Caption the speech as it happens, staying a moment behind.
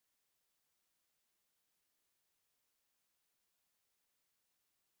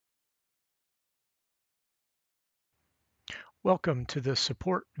Welcome to the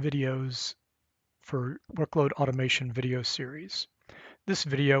support videos for workload automation video series. This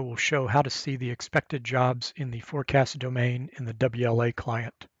video will show how to see the expected jobs in the forecast domain in the WLA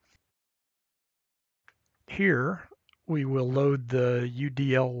client. Here we will load the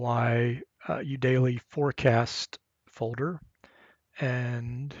UDLY UDaily forecast folder,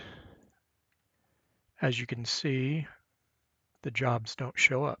 and as you can see, the jobs don't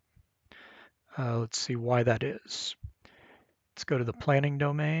show up. Let's see why that is. Let's go to the planning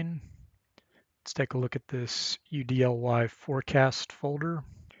domain. Let's take a look at this UDLY forecast folder.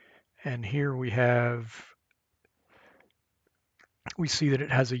 And here we see that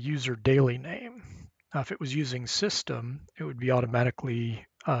it has a user daily name. Now, if it was using system, it would be automatically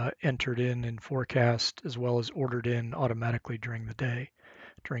entered in forecast as well as ordered in automatically during the day,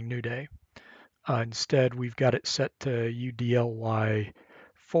 during new day. Instead, we've got it set to UDLY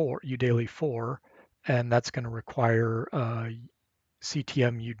 4, UDaily 4, and that's going to require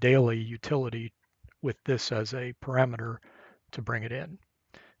CTM UDaily utility with this as a parameter to bring it in,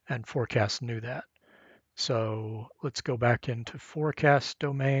 and forecast knew that. So let's go back into forecast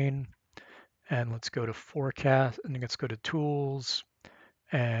domain, and let's go to forecast, and then let's go to tools,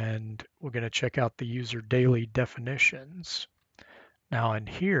 and we're going to check out the user daily definitions. Now in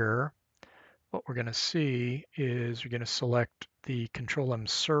here, what we're going to see is you're going to select the Control M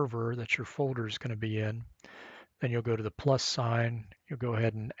server that your folder is going to be in. Then you'll go to the plus sign. You'll go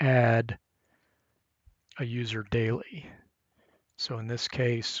ahead and add a user daily. So in this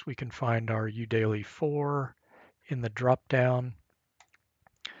case, we can find our UDaily 4 in the drop-down.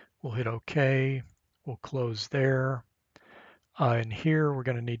 We'll hit OK. We'll close there. And here we're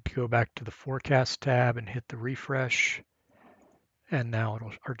going to need to go back to the Forecast tab and hit the refresh. And now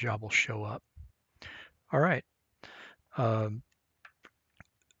our job will show up. All right.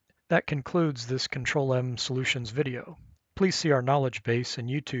 That concludes this Control M Solutions video. Please see our knowledge base and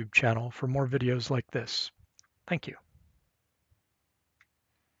YouTube channel for more videos like this. Thank you.